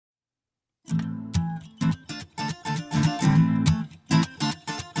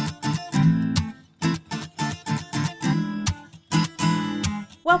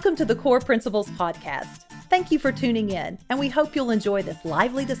Welcome to the Core Principles Podcast. Thank you for tuning in, and we hope you'll enjoy this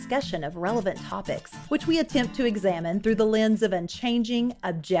lively discussion of relevant topics, which we attempt to examine through the lens of unchanging,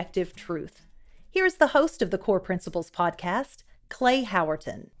 objective truth. Here's the host of the Core Principles Podcast, Clay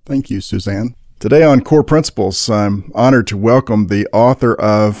Howerton. Thank you, Suzanne. Today on Core Principles, I'm honored to welcome the author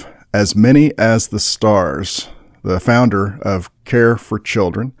of As Many as the Stars, the founder of Care for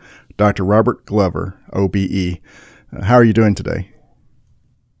Children, Dr. Robert Glover, OBE. How are you doing today?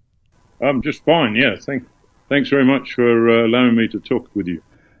 I'm just fine, yeah. Thanks very much for allowing me to talk with you.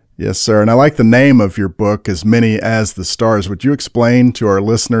 Yes, sir. And I like the name of your book, As Many as the Stars. Would you explain to our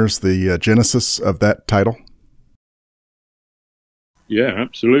listeners the genesis of that title? Yeah,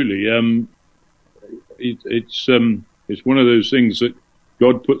 absolutely. It's one of those things that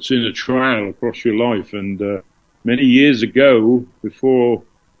God puts in a trail across your life. And many years ago, before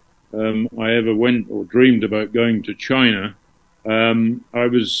I ever went or dreamed about going to China, I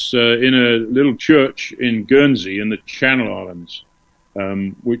was in a little church in Guernsey in the Channel Islands,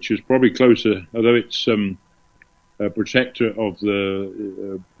 which is probably closer, although it's a protector of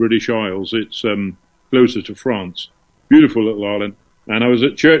the British Isles, it's closer to France. Beautiful little island. And I was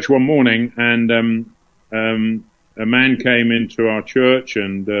at church one morning, and a man came into our church,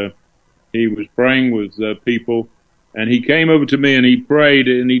 and he was praying with people, and he came over to me and he prayed,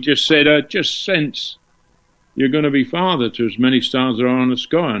 and he just said, I just sense you're going to be father to as many stars as are on the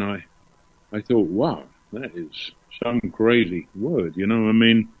sky. And I thought, wow, that is some crazy word, you know. I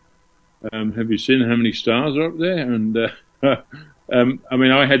mean, have you seen how many stars are up there? And I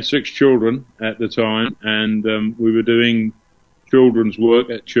mean, I had 6 children at the time, and we were doing children's work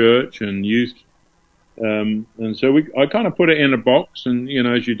at church and youth. And so I kind of put it in a box, and, you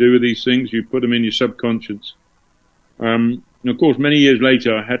know, as you do with these things, you put them in your subconscious. And of course, many years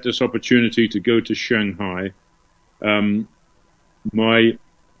later, I had this opportunity to go to Shanghai.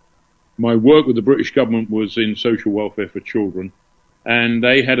 My work with the British government was in social welfare for children, and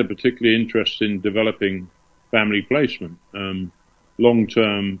they had a particular interest in developing family placement,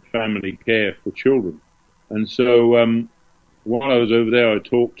 long-term family care for children. And so while I was over there, I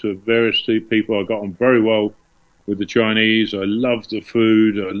talked to various people. I got on very well with the Chinese. I loved the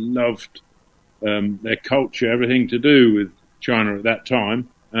food. I loved their culture, everything to do with China at that time.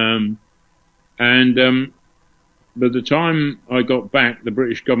 By the time I got back, the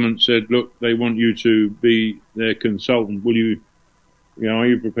British government said, look, they want you to be their consultant. Will you, are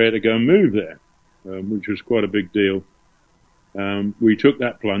you prepared to go and move there? Which was quite a big deal. We took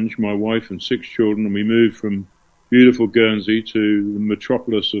that plunge, my wife and 6 children, and we moved from beautiful Guernsey to the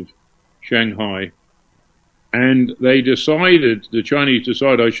metropolis of Shanghai. And the Chinese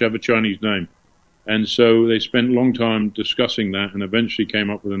decided I should have a Chinese name. And so they spent a long time discussing that and eventually came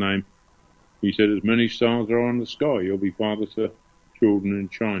up with a name. He said, as many stars are on the sky, you'll be father to children in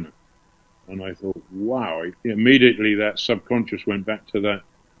China. And I thought, wow. Immediately that subconscious went back to that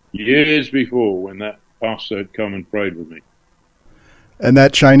years before when that pastor had come and prayed with me. And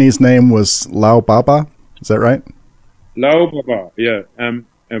that Chinese name was Lao Baba, is that right? Lao Baba, yeah.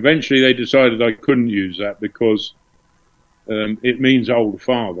 Eventually they decided I couldn't use that because it means old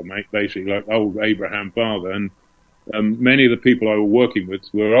father, mate, basically, like old Abraham father. And many of the people I was working with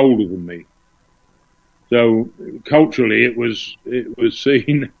were older than me. So culturally, it was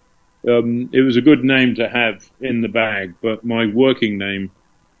seen. It was a good name to have in the bag, but my working name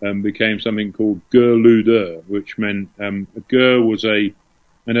became something called Ge Lu De, which meant Ge was an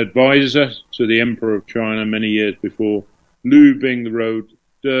advisor to the Emperor of China many years before. Lu being the road,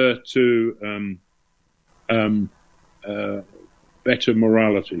 De to better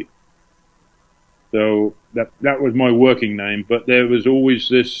morality. So that was my working name, but there was always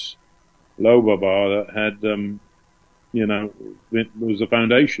this Lao Baba that had, it was the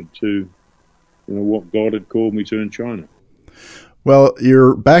foundation to, what God had called me to in China. Well,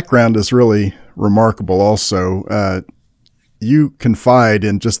 your background is really remarkable also. You confide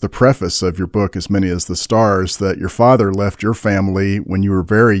in just the preface of your book, As Many as the Stars, that your father left your family when you were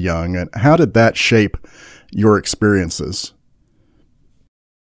very young. And how did that shape your experiences?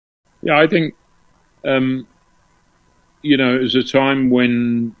 Yeah, I think, it was a time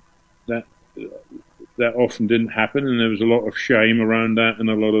when that often didn't happen, and there was a lot of shame around that and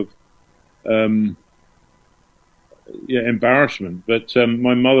a lot of embarrassment. But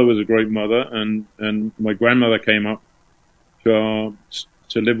my mother was a great mother, and my grandmother came up to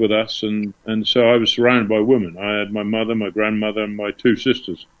live with us, and so I was surrounded by women. I had my mother, my grandmother, and my 2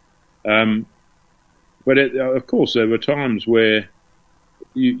 sisters. But of course, there were times where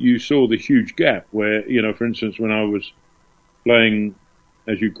you saw the huge gap where, for instance, when I was playing,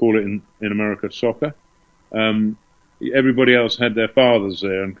 as you call it in America, soccer, everybody else had their fathers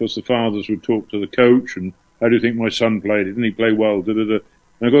there, and of course the fathers would talk to the coach, and how do you think my son played? Didn't he play well? Da, da, da.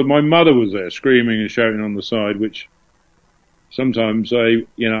 And of course my mother was there screaming and shouting on the side, which sometimes I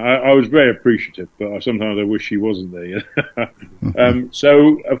was very appreciative, but sometimes I wish she wasn't there.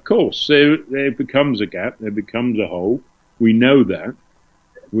 So of course there becomes a gap, there becomes a hole. We know that.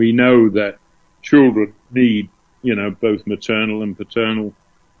 We know that children need, both maternal and paternal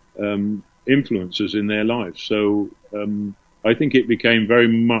influences in their lives. So I think it became very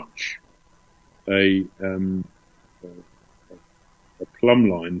much a plumb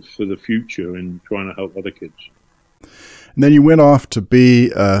line for the future in trying to help other kids. And then you went off to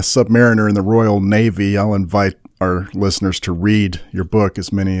be a submariner in the Royal Navy. I'll invite our listeners to read your book,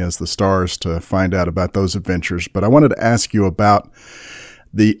 As Many as the Stars, to find out about those adventures. But I wanted to ask you about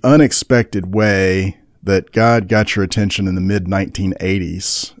the unexpected way that God got your attention in the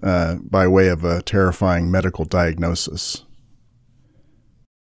mid-1980s by way of a terrifying medical diagnosis.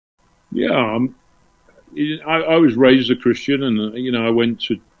 Yeah, I was raised a Christian, and I went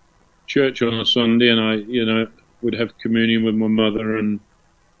to church on a Sunday, and I would have communion with my mother, and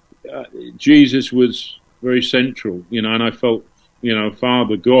Jesus was very central, and I felt,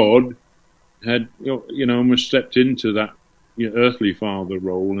 Father God had, almost stepped into that earthly father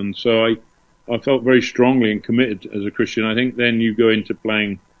role, and so I felt very strongly and committed as a Christian. I think then you go into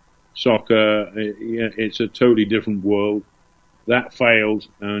playing soccer, it's a totally different world. That failed,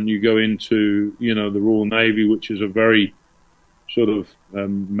 and you go into, the Royal Navy, which is a very sort of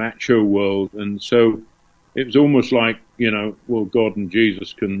macho world, and so it was almost like, God and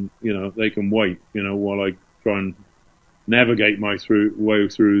Jesus can, they can wait, while I try and navigate my way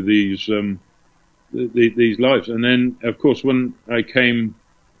through these lives. And then, of course, when I came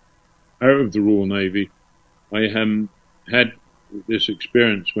out of the Royal Navy, I had this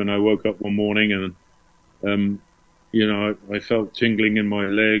experience when I woke up one morning and, I felt tingling in my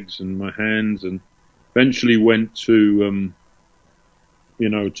legs and my hands, and eventually went to,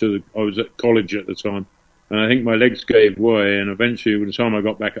 I was at college at the time. And I think my legs gave way, and eventually, by the time I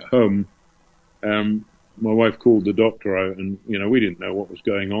got back at home, my wife called the doctor out, and we didn't know what was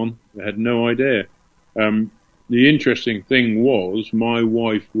going on. I had no idea. The interesting thing was, my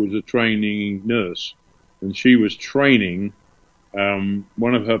wife was a training nurse, and she was training.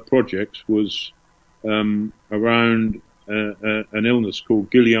 One of her projects was around an illness called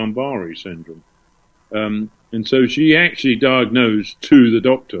Guillain-Barré syndrome. And so she actually diagnosed to the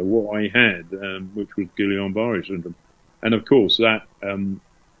doctor what I had, which was Guillain-Barré syndrome. And of course that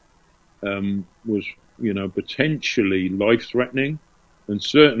was, potentially life-threatening, and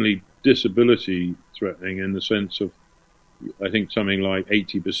certainly disability-threatening in the sense of, I think something like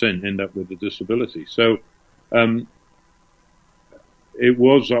 80% end up with a disability. So it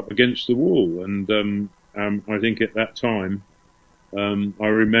was up against the wall. And I think at that time, I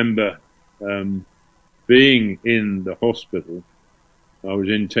remember being in the hospital. I was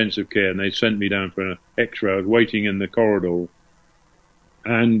in intensive care, and they sent me down for an X-ray. I was waiting in the corridor,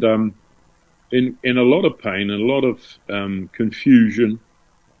 and in a lot of pain and a lot of confusion.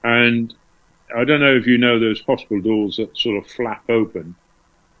 And I don't know if you know those hospital doors that sort of flap open,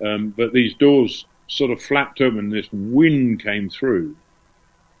 but these doors sort of flapped open. This wind came through,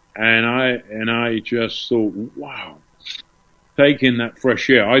 and I just thought, wow. Taking that fresh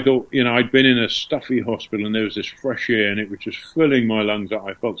air. I thought, I'd been in a stuffy hospital, and there was this fresh air, and it was just filling my lungs up.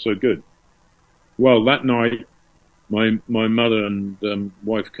 I felt so good. Well, that night, my mother and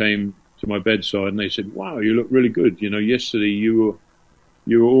wife came to my bedside, and they said, wow, you look really good. Yesterday you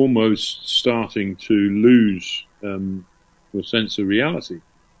were almost starting to lose your sense of reality.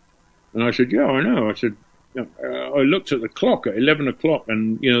 And I said, yeah, I know. I said, I looked at the clock at 11 o'clock,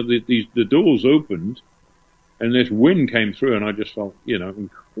 and, the doors opened, and this wind came through, and I just felt,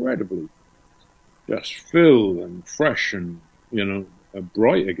 incredibly just filled and fresh and,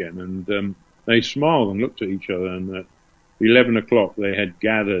 bright again. And they smiled and looked at each other, and at 11 o'clock they had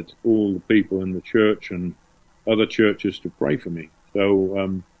gathered all the people in the church and other churches to pray for me.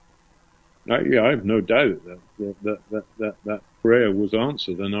 So, I have no doubt that prayer was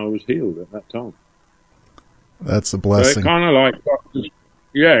answered, and I was healed at that time. That's a blessing. So it kind of like,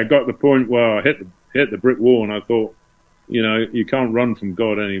 it got to the point where I hit the brick wall, and I thought, you can't run from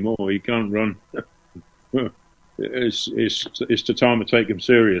God anymore. You can't run. It's the time to take Him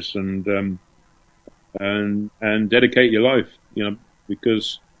serious and dedicate your life,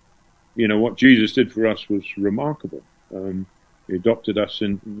 because what Jesus did for us was remarkable. He adopted us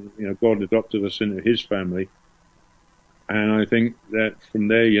God adopted us into His family, and I think that from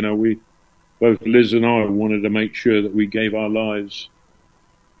there, we both Liz and I wanted to make sure that we gave our lives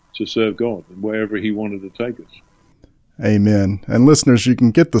to serve God and wherever He wanted to take us. Amen. And listeners, you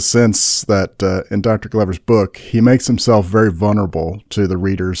can get the sense that in Dr. Glover's book, he makes himself very vulnerable to the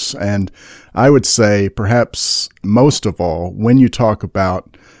readers. And I would say perhaps most of all, when you talk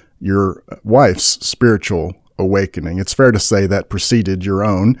about your wife's spiritual awakening, it's fair to say that preceded your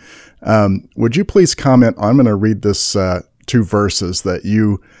own. Would you please comment? I'm going to read this 2 verses that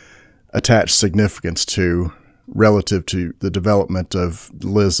you attach significance to relative to the development of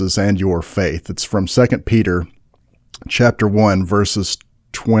Liz's and your faith. It's from 2 Peter chapter 1, verses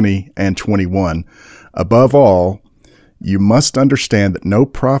 20 and 21. Above all, you must understand that no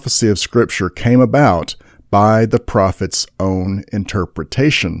prophecy of Scripture came about by the prophet's own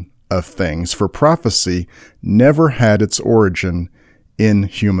interpretation of things, for prophecy never had its origin in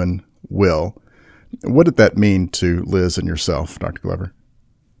human will. What did that mean to Liz and yourself, Dr. Glover?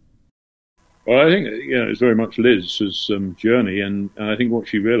 Well, I think it's very much Liz's journey, and I think what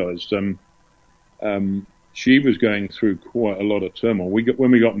she realized, she was going through quite a lot of turmoil.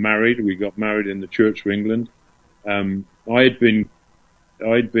 When we got married in the Church of England. I'd been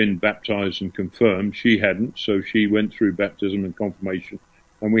baptized and confirmed. She hadn't, so she went through baptism and confirmation,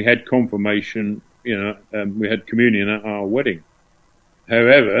 and we had confirmation. We had communion at our wedding.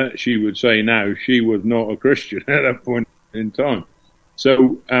 However, she would say now she was not a Christian at that point in time.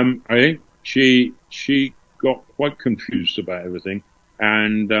 So I think she got quite confused about everything.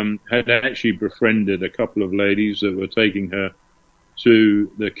 And had actually befriended a couple of ladies that were taking her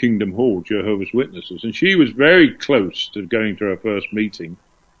to the Kingdom Hall, Jehovah's Witnesses. And she was very close to going to her first meeting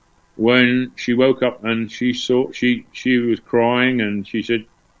when she woke up and she was crying, and she said,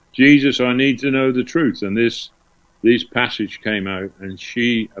 "Jesus, I need to know the truth." And this passage came out, and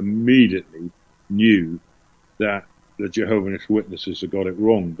she immediately knew that the Jehovah's Witnesses had got it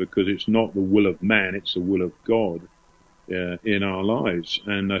wrong, because it's not the will of man, it's the will of God in our lives.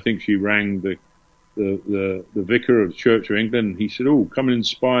 And I think she rang the vicar of the Church of England, and he said, "Oh, come and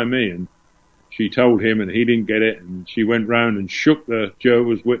inspire me." And she told him, and he didn't get it. And she went round and shook the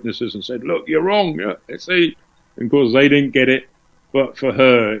Jehovah's Witnesses and said, "Look, you're wrong. See?" And of course, they didn't get it. But for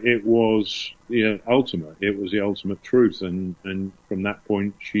her, it was ultimate. It was the ultimate truth. And from that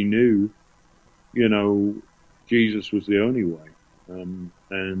point, she knew, Jesus was the only way.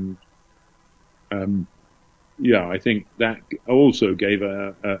 I think that also gave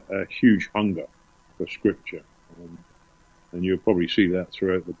her a huge hunger for Scripture. And you'll probably see that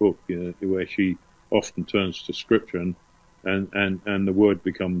throughout the book, where she often turns to Scripture and the Word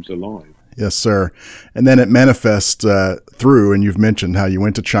becomes alive. Yes, sir. And then it manifests through, and you've mentioned how you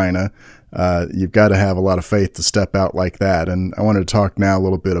went to China. You've got to have a lot of faith to step out like that. And I wanted to talk now a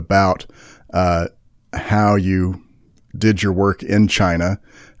little bit about how you did your work in China.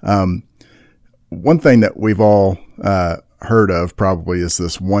 One thing that we've all heard of probably is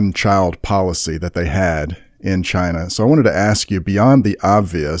this one-child policy that they had in China. So I wanted to ask you, beyond the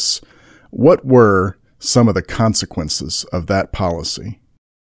obvious, what were some of the consequences of that policy?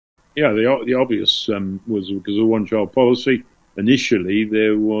 Yeah, the obvious was because of one-child policy. Initially,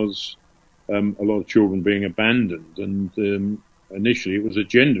 there was a lot of children being abandoned, and initially it was a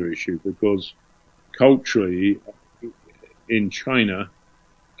gender issue, because culturally in China,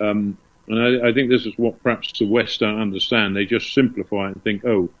 and I think this is what perhaps the West don't understand. They just simplify it and think,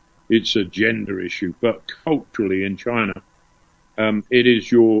 oh, it's a gender issue. But culturally in China, it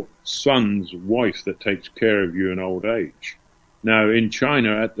is your son's wife that takes care of you in old age. Now, in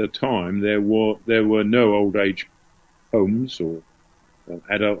China at the time, there were no old age homes or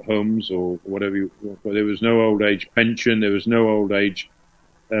adult homes or whatever. There was no old age pension. There was no old age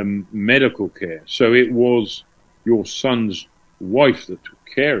medical care. So it was your son's wife that took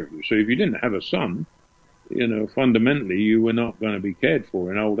care of you. So if you didn't have a son, fundamentally you were not going to be cared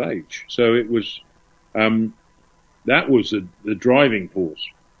for in old age. So it was that was the driving force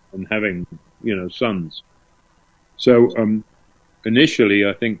in having sons. So initially,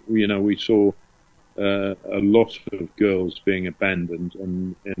 I think we saw a lot of girls being abandoned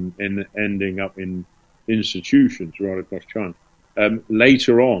and ending up in institutions right across China.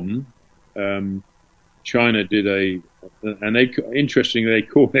 Later on, China did interestingly, they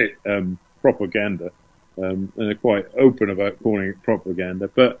call it propaganda, and they're quite open about calling it propaganda.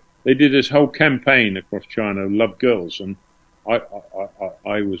 But they did this whole campaign across China, Love Girls, and I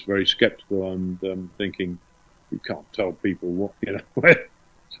was very skeptical and thinking, you can't tell people what to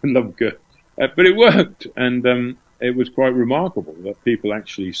love girls, but it worked, and it was quite remarkable that people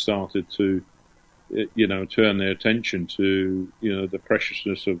actually started to turn their attention to the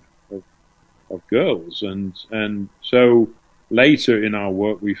preciousness of girls, and so later in our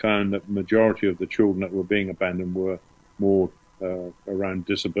work we found that the majority of the children that were being abandoned were more around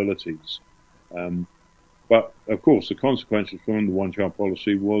disabilities, But of course, the consequences from the one-child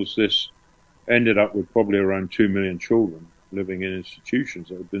policy was this ended up with probably around 2 million children living in institutions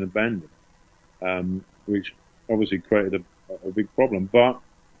that had been abandoned, which obviously created a big problem. But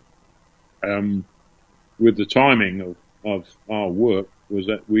with the timing of our work was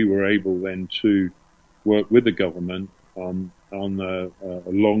that we were able then to work with the government on a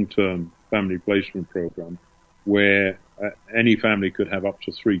long-term family placement program where any family could have up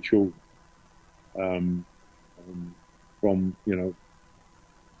to 3 children from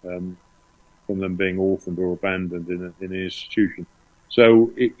them being orphaned or abandoned in an institution.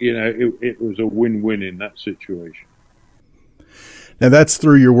 So it was a win-win in that situation. Now that's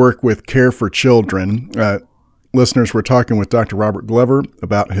through your work with Care for Children. Listeners, we're talking with Dr. Robert Glover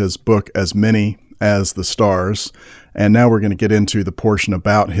about his book, As Many as the Stars. And now we're going to get into the portion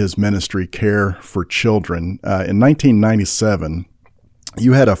about his ministry, Care for Children. In 1997,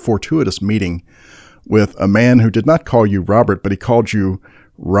 you had a fortuitous meeting with a man who did not call you Robert, but he called you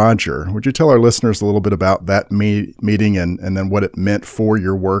Roger. Would you tell our listeners a little bit about that meeting and then what it meant for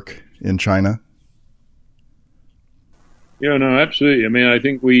your work in China? Yeah, no, absolutely. I mean, I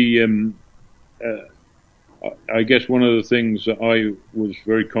think we, I guess one of the things that I was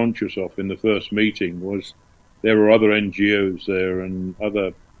very conscious of in the first meeting was there were other NGOs there and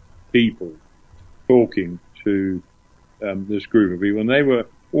other people talking to this group of people, and they were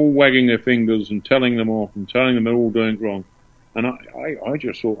all wagging their fingers and telling them off and telling them they're all doing it wrong. And I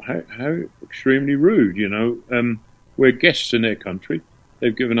just thought, how extremely rude, We're guests in their country.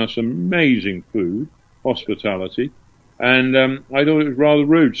 They've given us amazing food, hospitality, and I thought it was rather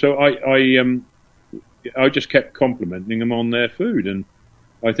rude. So I just kept complimenting them on their food, and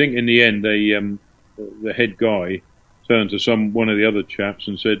I think in the end, the head guy turned to one of the other chaps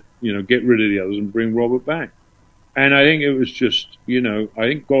and said, get rid of the others and bring Robert back. And I think it was just, I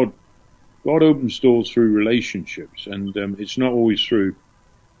think God opens doors through relationships, and it's not always through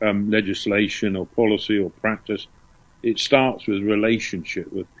legislation or policy or practice. It starts with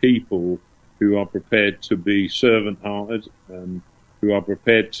relationship with people who are prepared to be servant-hearted, who are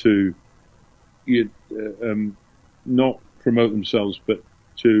prepared to not promote themselves, but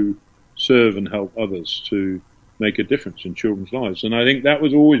to serve and help others to make a difference in children's lives. And I think that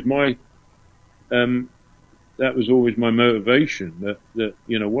was always my motivation. That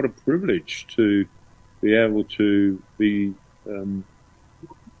what a privilege to be able to be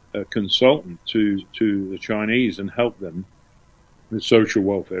a consultant to the Chinese and help them with social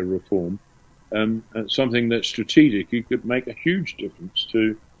welfare reform. Something that's strategic, you could make a huge difference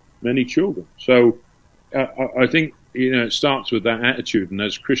to many children. So I think it starts with that attitude, and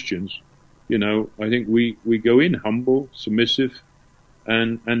as Christians, I think we go in humble, submissive,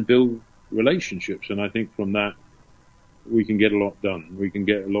 and build relationships, and I think from that we can get a lot done. We can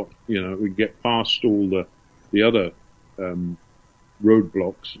get a lot, we can get past all the other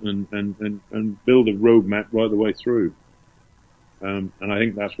roadblocks and build a roadmap right the way through. And I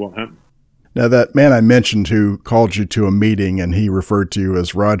think that's what happened. Now, that man I mentioned who called you to a meeting and he referred to you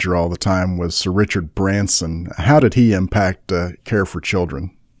as Roger all the time was Sir Richard Branson. How did he impact Care for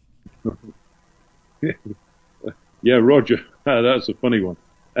Children? Yeah, Roger. That's a funny one.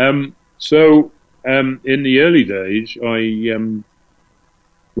 So in the early days,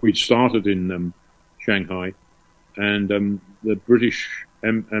 we started in Shanghai, and the British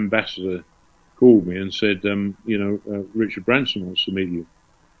ambassador called me and said, Richard Branson wants to meet you.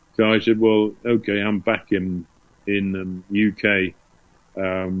 So I said, well, okay, I'm back in UK.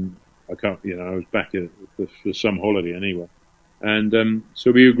 I can't, I was back for some holiday anyway. And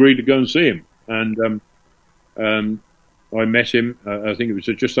so we agreed to go and see him. And I met him. I think it was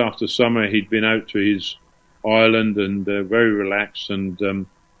just after summer. He'd been out to his island and very relaxed. And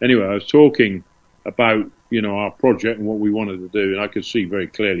anyway, I was talking about our project and what we wanted to do, and I could see very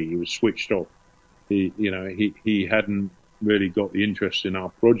clearly he was switched off. He hadn't really got the interest in our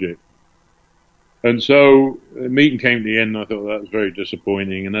project. And so the meeting came to the end, and I thought that was very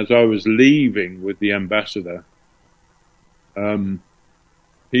disappointing. And as I was leaving with the ambassador,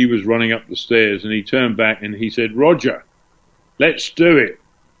 he was running up the stairs, and he turned back and he said, Roger, let's do it.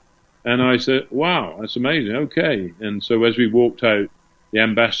 And I said, wow, that's amazing. Okay. And so as we walked out, the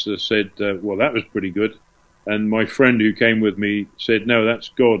ambassador said, well, that was pretty good. And my friend who came with me said, no, that's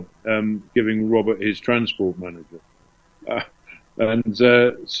God giving Robert his transport manager.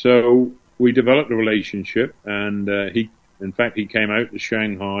 So we developed a relationship, and he came out to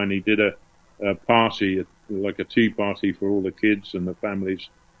Shanghai and he did a party, like a tea party for all the kids and the families.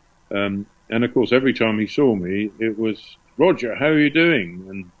 And of course, every time he saw me, it was, Roger, how are you doing?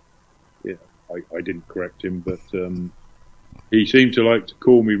 And yeah, I didn't correct him, but he seemed to like to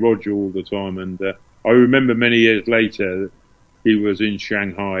call me Roger all the time. And I remember many years later he was in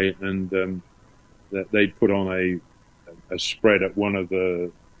Shanghai, and that they'd put on a spread at one of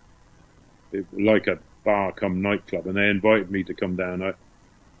like a bar come nightclub, and they invited me to come down.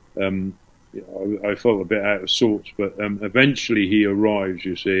 I felt a bit out of sorts, but eventually he arrives,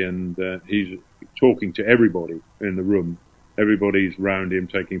 you see, and he's talking to everybody in the room. Everybody's round him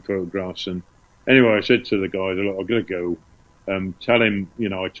taking photographs. And anyway, I said to the guys, look, I'm going to go. Tell him,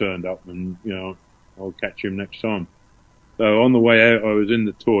 I turned up, and, I'll catch him next time. So on the way out, I was in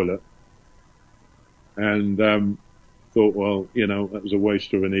the toilet and thought, well, that was a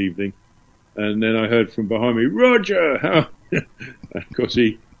waste of an evening. And then I heard from behind me, Roger! Of course,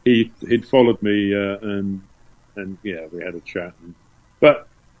 he'd followed me, and yeah, we had a chat. But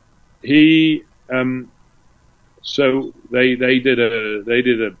he, so they did a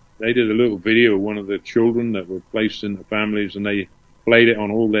little video of one of the children that were placed in the families, and they played it on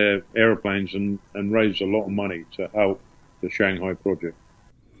all their airplanes and raised a lot of money to help the Shanghai project.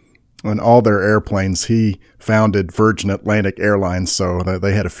 On all their airplanes, he founded Virgin Atlantic Airlines, so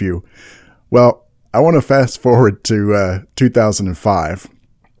they had a few. Well, I want to fast forward to 2005.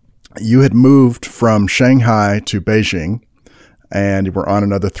 You had moved from Shanghai to Beijing, and you were on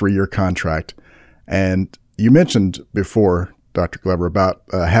another 3-year contract. And you mentioned before, Dr. Glover, about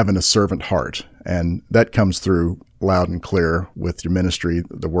having a servant heart, and that comes through loud and clear with your ministry,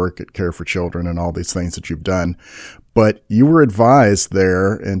 the work at Care for Children, and all these things that you've done. But you were advised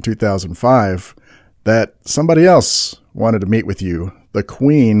there in 2005 that somebody else wanted to meet with you. The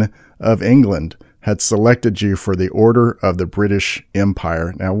Queen of England had selected you for the Order of the British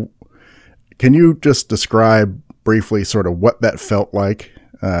Empire. Now, can you just describe briefly sort of what that felt like?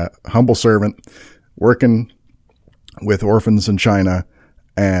 Humble servant working with orphans in China,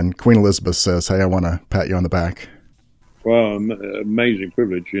 and Queen Elizabeth says, hey, I want to pat you on the back. Well, amazing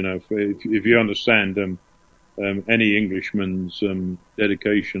privilege, if you understand any Englishman's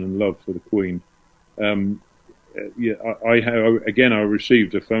dedication and love for the Queen. I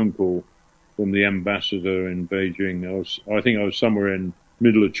received a phone call from the ambassador in Beijing. I think I was somewhere in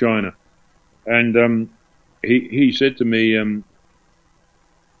middle of China, and he said to me, I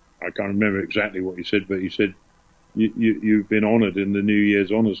can't remember exactly what he said, but he said, you've been honoured in the New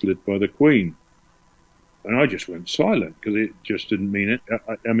Year's honours list by the Queen. And I just went silent because it just didn't mean it.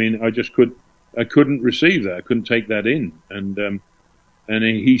 I couldn't receive that. I couldn't take that in. And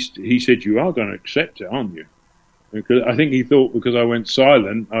he said, you are going to accept it, aren't you? Because I think he thought because I went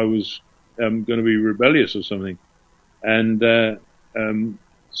silent, I was going to be rebellious or something. And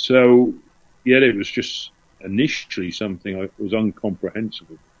so, yet it was just initially something that was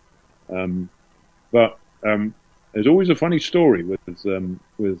incomprehensible. But there's always a funny story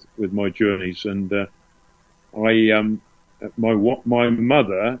with my journeys, and my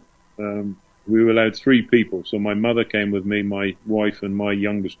mother, we were allowed 3 people. So my mother came with me, my wife, and my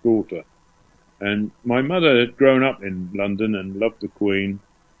youngest daughter. And my mother had grown up in London and loved the Queen,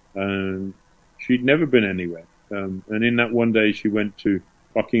 and she'd never been anywhere. And in that one day, she went to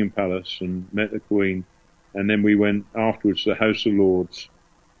Buckingham Palace and met the Queen, and then we went afterwards to the House of Lords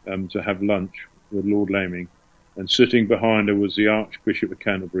to have lunch with Lord Laming. And sitting behind her was the Archbishop of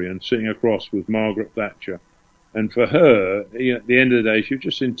Canterbury, and sitting across was Margaret Thatcher. And for her, at the end of the day, she was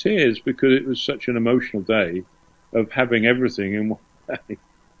just in tears because it was such an emotional day of having everything in one day.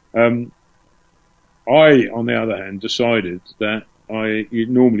 I, on the other hand, decided that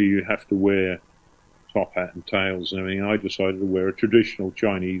normally you have to wear top hat and tails and everything. I decided to wear a traditional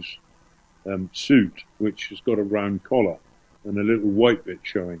Chinese suit, which has got a round collar and a little white bit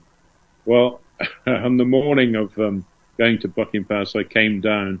showing. Well, on the morning of going to Buckingham Palace, I came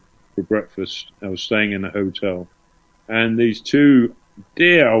down for breakfast. I was staying in a hotel, and these 2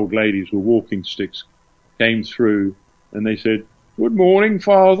 dear old ladies with walking sticks came through, and they said, "Good morning,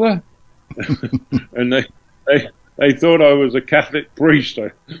 Father." And they thought I was a Catholic priest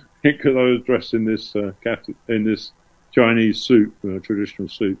because I was dressed in this Chinese suit, traditional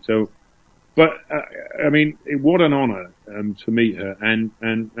suit. So, but what an honour to meet her, and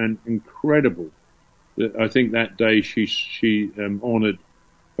incredible. I think that day she honoured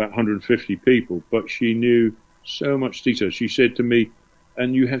about 150 people, but she knew so much detail. She said to me,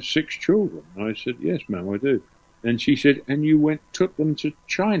 "And you have 6 children?" I said, "Yes, ma'am, I do." And she said, "And you took them to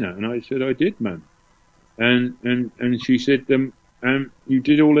China?" And I said, "I did, ma'am." And she said, "You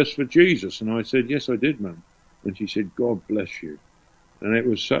did all this for Jesus?" And I said, "Yes, I did, ma'am." And she said, "God bless you." And it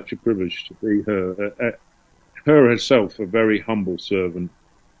was such a privilege to be her herself, a very humble servant,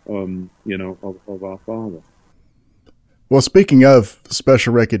 of our Father. Well, speaking of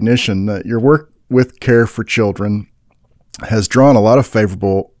special recognition, your work with Care for Children has drawn a lot of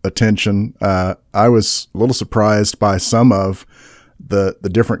favorable attention. I was a little surprised by some of the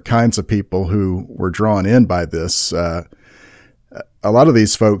different kinds of people who were drawn in by this. A lot of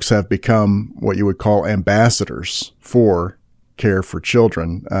these folks have become what you would call ambassadors for care for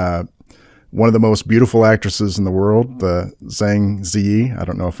children. One of the most beautiful actresses in the world, Zhang Ziyi, I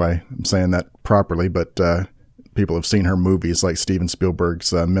don't know if I'm saying that properly, but people have seen her movies like Steven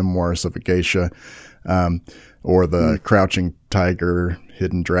Spielberg's Memoirs of a Geisha, or the Crouching Tiger,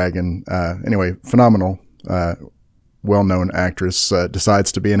 Hidden Dragon. Anyway, phenomenal, well-known actress,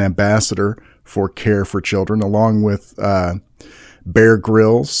 decides to be an ambassador for care for children, along with Bear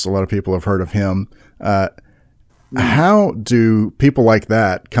Grylls. A lot of people have heard of him. How do people like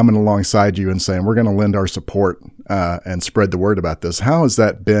that coming alongside you and saying, we're going to lend our support and spread the word about this, how has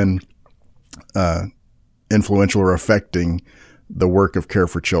that been influential or affecting the work of care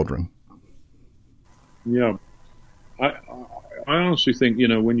for children? Yeah. I honestly think,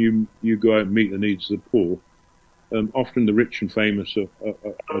 when you go out and meet the needs of the poor, often the rich and famous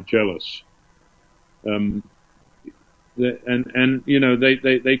are jealous.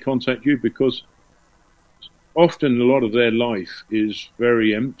 They contact you because often a lot of their life is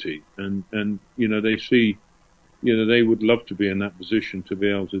very empty, and they see, they would love to be in that position to be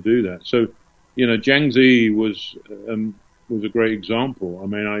able to do that. So, Zhang Zi was a great example. I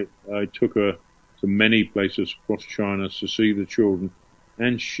mean, I took her to many places across China to see the children,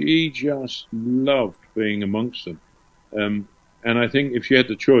 and she just loved being amongst them. And I think if she had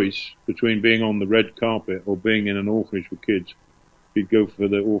the choice between being on the red carpet or being in an orphanage with kids, she'd go for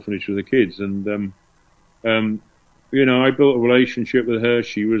the orphanage with the kids. And I built a relationship with her.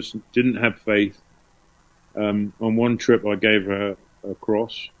 She didn't have faith. On one trip, I gave her a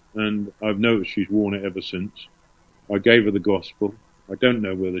cross, and I've noticed she's worn it ever since. I gave her the gospel. I don't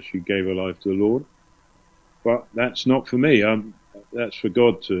know whether she gave her life to the Lord, but that's not for me. That's for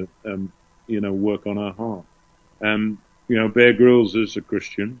God to, work on her heart. Bear Grylls is a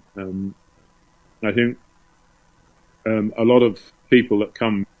Christian. I think a lot of people that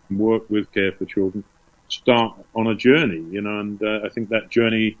come and work with Care for Children start on a journey, and I think that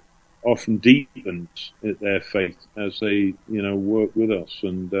journey often deepens their faith as they, work with us.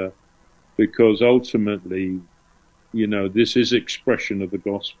 And because ultimately, this is expression of the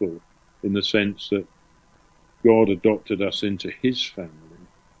gospel in the sense that God adopted us into his family.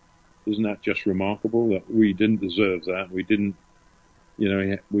 Isn't that just remarkable that we didn't deserve that? We didn't,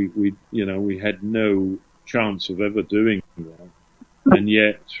 we had no chance of ever doing that. And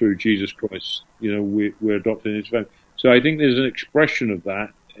yet through Jesus Christ, we're adopted in his family. So I think there's an expression of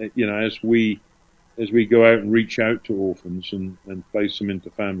that, as we go out and reach out to orphans and place them into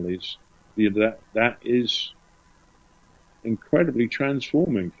families, that is incredibly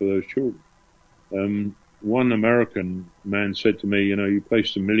transforming for those children. One American man said to me, you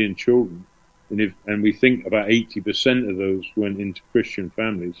placed 1 million children, and we think about 80% of those went into Christian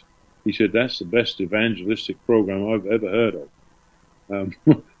families. He said, that's the best evangelistic program I've ever heard of.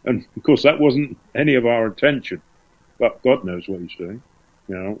 And of course, that wasn't any of our intention, but God knows what he's doing.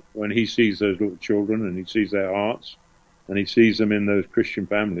 When he sees those little children and he sees their hearts and he sees them in those Christian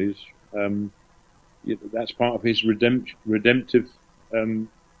families, that's part of his redemptive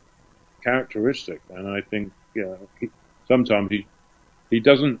characteristic. And I think sometimes he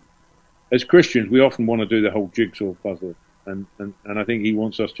doesn't, as Christians, we often want to do the whole jigsaw puzzle. And I think he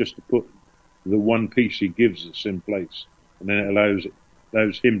wants us just to put the one piece he gives us in place. And then it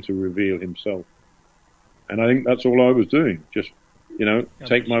allows him to reveal himself. And I think that's all I was doing. Just,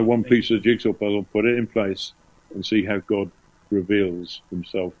 take my one piece of the jigsaw puzzle, put it in place, and see how God reveals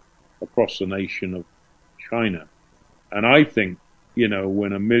himself across the nation of China. And I think, when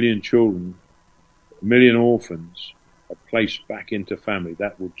 1 million children, 1 million orphans are placed back into family,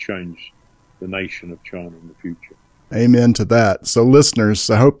 that would change the nation of China in the future. Amen to that. So listeners,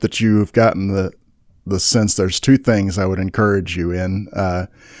 I hope that you've gotten the sense there's two things I would encourage you in.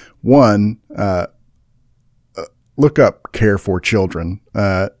 One, look up Care for Children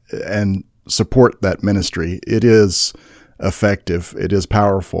and support that ministry. It is effective. It is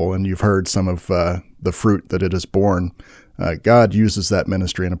powerful. And you've heard some of the fruit that it has borne. God uses that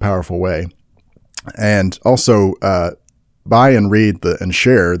ministry in a powerful way. And also buy and read and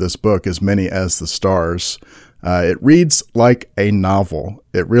share this book, As Many as the Stars. It reads like a novel.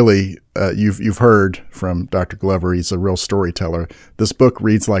 It really, you've heard from Dr. Glover, he's a real storyteller. This book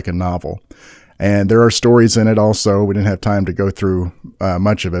reads like a novel. And there are stories in it also. We didn't have time to go through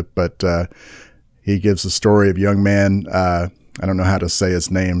much of it, but he gives a story of a young man, I don't know how to say his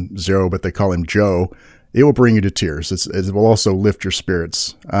name, Joe, but they call him Joe. it will bring you to tears. It will also lift your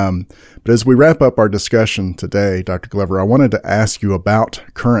spirits. But as we wrap up our discussion today, Dr. Glover, I wanted to ask you about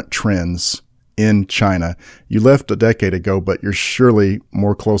current trends in China. You left a decade ago, but you're surely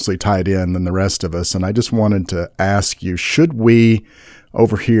more closely tied in than the rest of us. And I just wanted to ask you, should we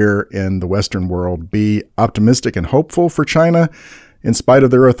over here in the Western world be optimistic and hopeful for China in spite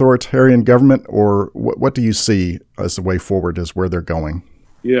of their authoritarian government? Or what do you see as the way forward as where they're going?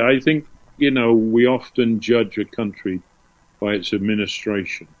 Yeah, I think, we often judge a country by its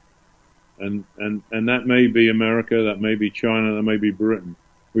administration. And that may be America, that may be China, that may be Britain.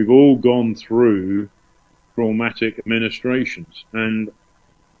 We've all gone through traumatic administrations. And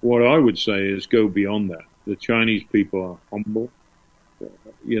what I would say is go beyond that. The Chinese people are humble.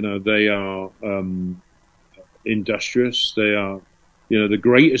 They are industrious. They are, the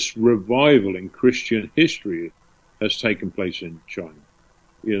greatest revival in Christian history has taken place in China.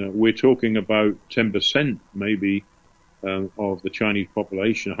 We're talking about 10% maybe of the Chinese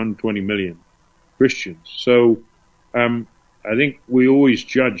population, 120 million Christians. So I think we always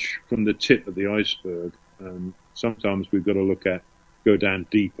judge from the tip of the iceberg. Sometimes we've got to go down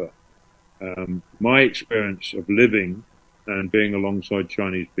deeper. My experience of living and being alongside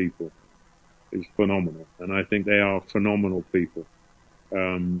Chinese people is phenomenal, and I think they are phenomenal people.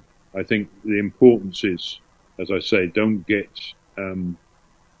 I think the importance is, as I say, don't get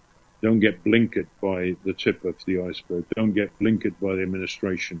blinkered by the tip of the iceberg. Don't get blinkered by the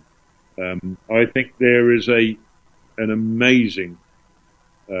administration. I think there is an amazing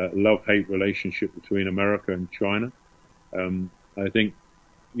love-hate relationship between America and China. I think,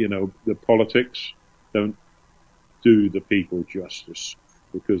 the politics don't do the people justice,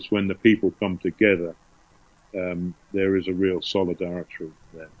 because when the people come together, there is a real solidarity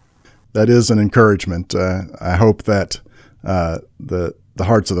there. That is an encouragement. I hope that the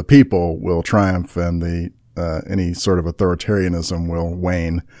hearts of the people will triumph and any sort of authoritarianism will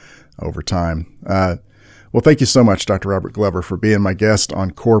wane over time. Well, thank you so much, Dr. Robert Glover, for being my guest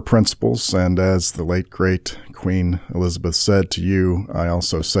on Core Principles. And as the late, great Queen Elizabeth said to you, I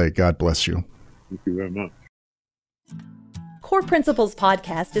also say, God bless you. Thank you very much. Core Principles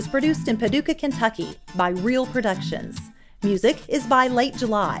podcast is produced in Paducah, Kentucky by Real Productions. Music is by Late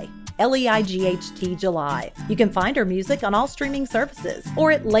July, Leight July. You can find our music on all streaming services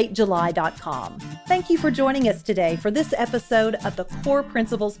or at latejuly.com. Thank you for joining us today for this episode of the Core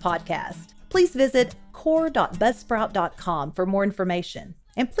Principles podcast. Please visit core.buzzsprout.com for more information,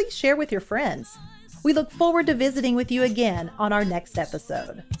 and please share with your friends. We look forward to visiting with you again on our next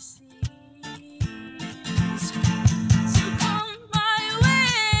episode.